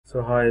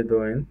So how are you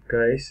doing,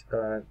 guys?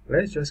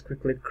 Let's just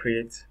quickly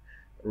create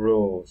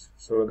roles.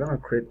 So we're gonna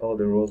create all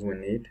the roles we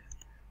need.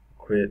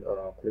 Click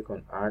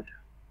on add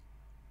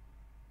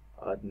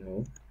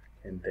new,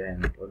 and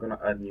then we're gonna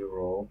add new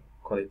role,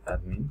 call it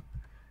admin.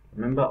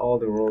 Remember all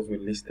the roles we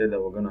listed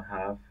that we're gonna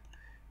have.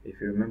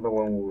 If you remember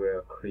when we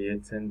were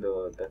creating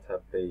the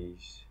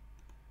databases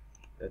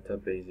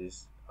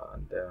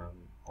and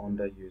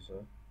under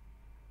user,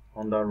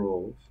 under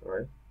roles,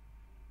 right?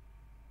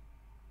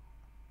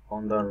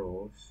 Under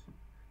roles,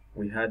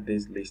 we had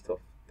this list of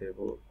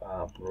table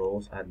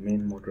roles: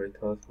 admin,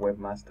 moderators,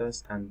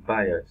 webmasters, and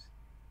buyers.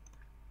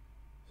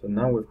 So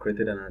now we've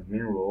created an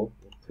admin role.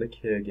 We'll click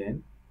here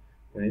again.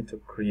 We need to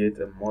create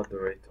a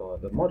moderator.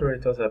 The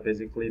moderators are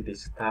basically the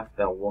staff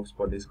that works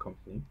for this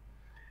company.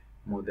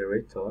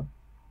 Moderator,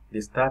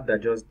 the staff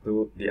that just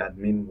do the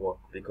admin work,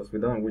 because we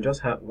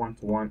just want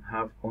to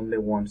have only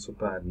one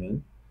super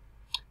admin,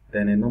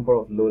 then a number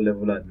of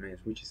low-level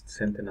admins, which is the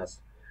same thing as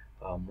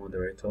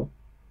moderator.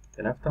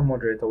 Then after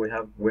moderator, we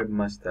have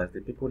webmasters, the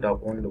people that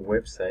own the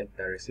website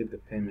that receive the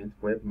payment.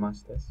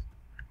 Webmaster.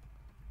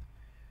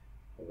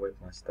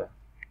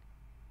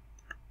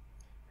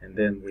 And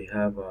then we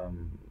have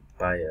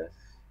buyers,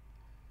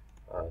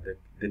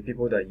 the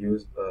people that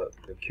use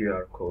the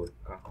QR code.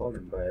 You can call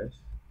them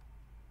buyers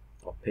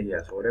or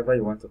payers, whatever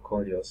you want to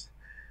call yours.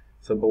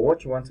 So, but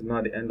what you want to know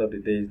at the end of the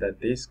day is that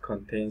this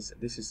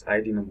is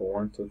ID number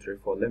 1, 2, 3,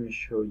 4. Let me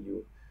show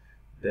you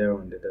there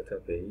on the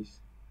database.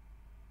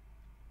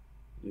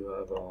 You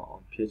have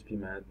on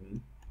phpMyAdmin.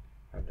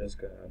 I'm just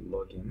gonna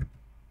log in.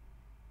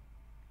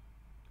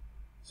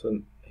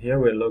 So here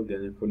we're logged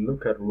in. If we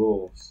look at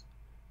roles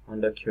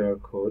under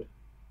QRCode,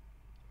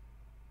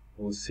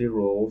 we'll see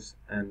roles.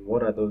 And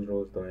what are those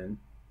roles doing?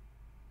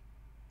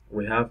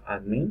 We have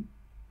admin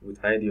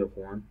with ID of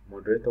 1,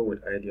 moderator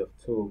with ID of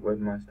 2,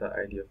 webmaster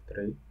ID of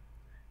 3,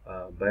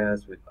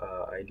 buyers with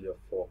ID of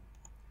 4.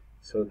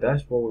 So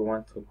that's what we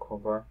want to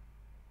cover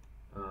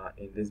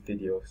in this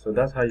video. So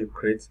that's how you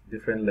create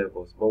different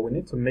levels, but we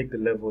need to make the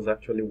levels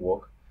actually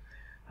work.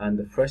 And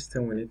the first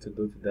thing we need to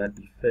do to that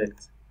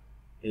effect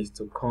is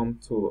to come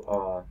to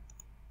our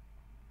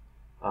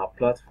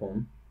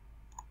platform,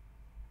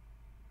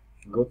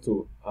 go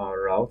to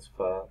our routes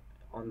file.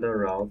 Under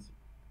routes,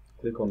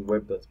 click on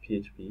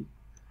web.php.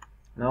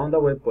 Now under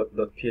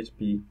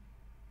web.php,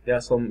 there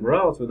are some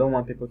routes we don't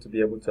want people to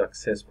be able to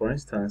access. For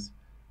instance,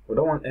 we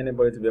don't want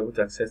anybody to be able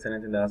to access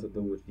anything that has to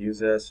do with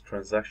users,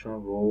 transaction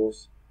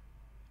roles,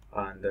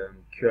 and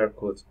QR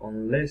codes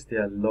unless they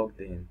are logged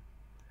in.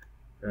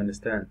 You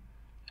understand?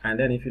 And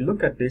then if you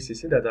look at this, you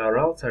see that our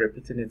routes are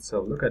repeating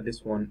itself. Look at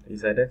this one,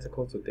 is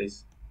identical to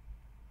this.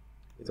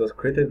 It was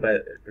recreated by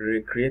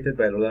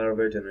the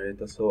Laravel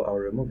generator, so I'll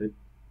remove it.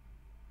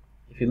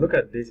 If you look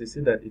at this, you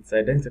see that it's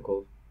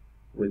identical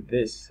with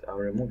this. I'll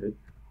remove it.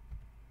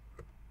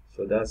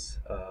 So that's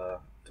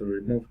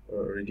to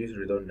reduce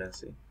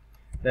redundancy.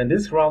 Then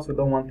these routes we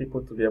don't want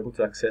people to be able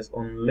to access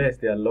unless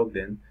they are logged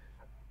in.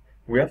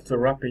 We have to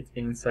wrap it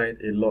inside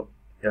an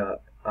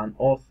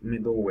auth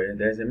middleware.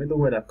 There is a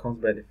middleware that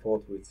comes by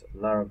default with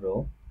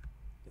Laravel.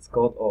 It's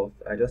called auth.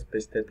 I just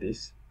pasted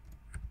this.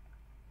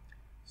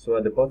 So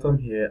at the bottom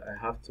here,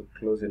 I have to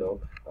close it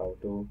up. I'll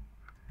do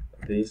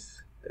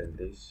this, then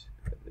this,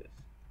 then this.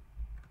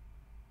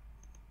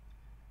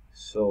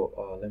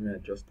 So let me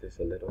adjust this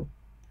a little.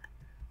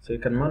 So you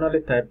can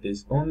manually type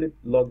this. Only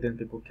logged in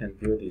people can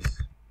view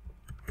this.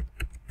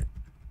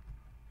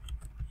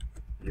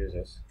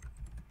 Users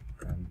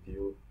can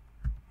view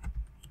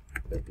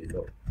the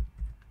below.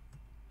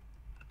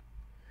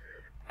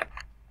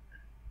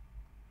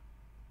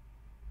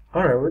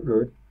 Alright, we're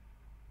good.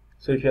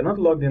 So if you're not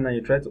logged in and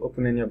you try to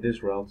open any of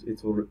these routes,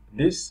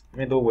 this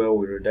middleware will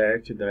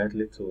redirect you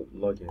directly to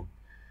login.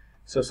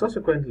 So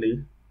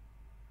subsequently,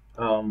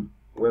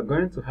 we're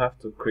going to have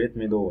to create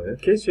middleware. In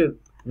case you're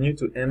new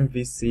to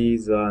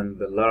MVCs and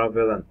the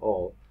Laravel and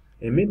all,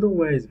 a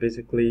middleware is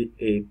basically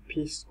a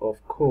piece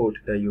of code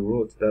that you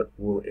wrote that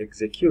will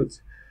execute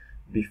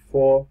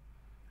before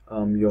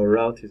your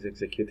route is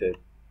executed.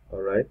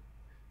 Alright?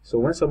 So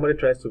when somebody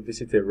tries to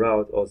visit a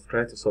route or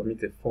try to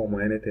submit a form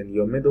or anything,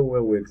 your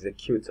middleware will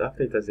execute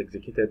after it has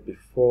executed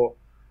before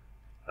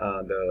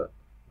the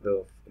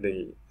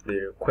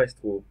request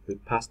will be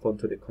passed on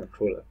to the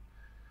controller.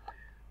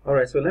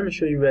 Alright, so let me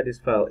show you where this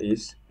file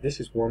is. This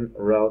is one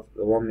route,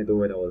 the one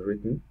middleware that was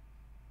written.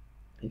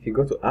 If you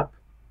go to app,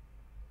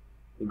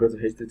 you go to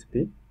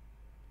HTTP.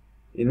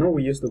 You know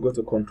we used to go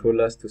to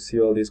controllers to see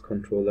all these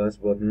controllers,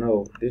 but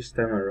no, this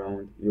time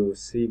around you will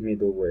see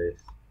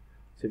middlewares.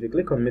 So if you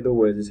click on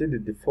middlewares, you see the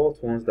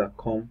default ones that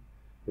come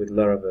with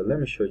Laravel.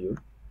 Let me show you.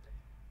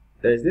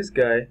 There is this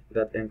guy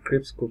that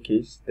encrypts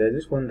cookies. There is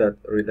this one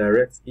that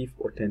redirects if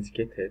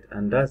authenticated,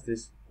 and that's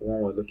this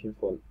one we're looking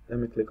for. Let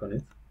me click on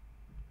it.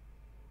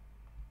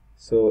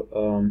 So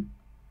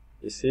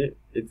you see,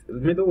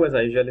 middlewares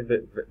are usually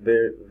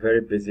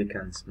very basic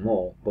and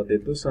small, but they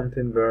do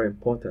something very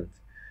important.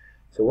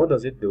 So what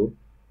does it do?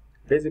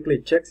 Basically,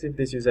 it checks if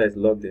this user is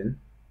logged in.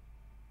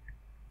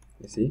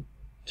 You see,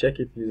 check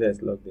if user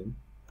is logged in.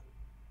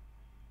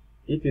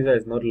 if user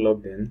is not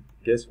logged in,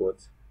 guess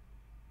what?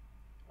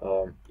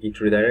 It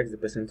redirects the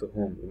person to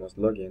home. You must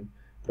log in.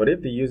 But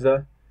if the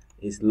user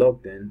is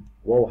logged in,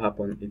 what will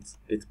happen?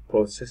 It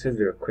processes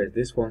the request.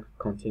 This one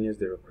continues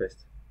the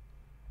request.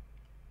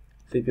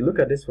 So if you look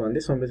at this one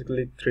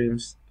basically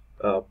trims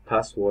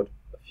password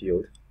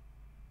field.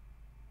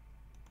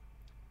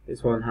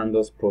 This one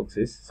handles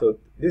proxies. So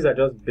these are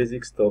just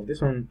basic stuff.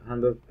 This one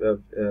handles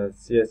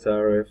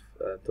CSRF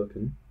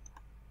token.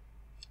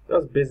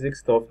 Just basic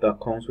stuff that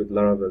comes with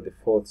Laravel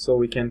default. So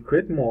we can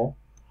create more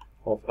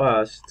of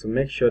ours to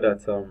make sure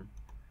that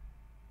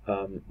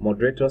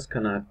moderators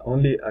can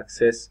only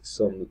access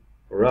some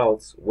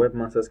routes,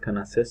 webmasters can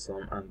access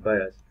some, and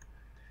buyers.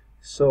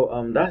 So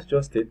that's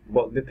just it.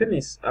 But the thing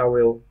is,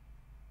 I'll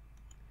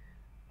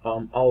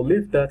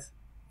leave that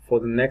for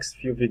the next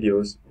few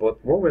videos.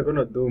 But what we're going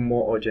to do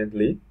more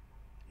urgently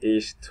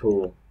is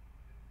to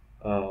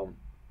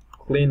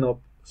clean up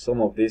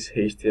some of this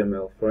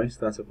HTML. For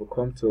instance, if we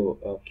come to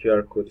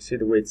QRCode, you see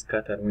the way it's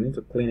scattered. We need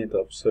to clean it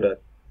up so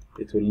that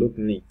it will look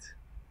neat.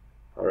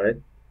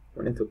 Alright,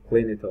 we need to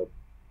clean it up,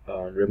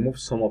 remove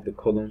some of the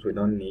columns we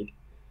don't need,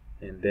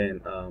 and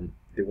then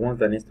the ones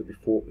that needs to be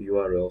full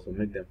URLs, we'll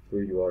make them full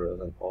URLs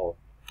and all.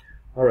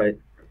 Alright,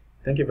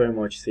 thank you very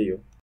much. See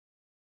you.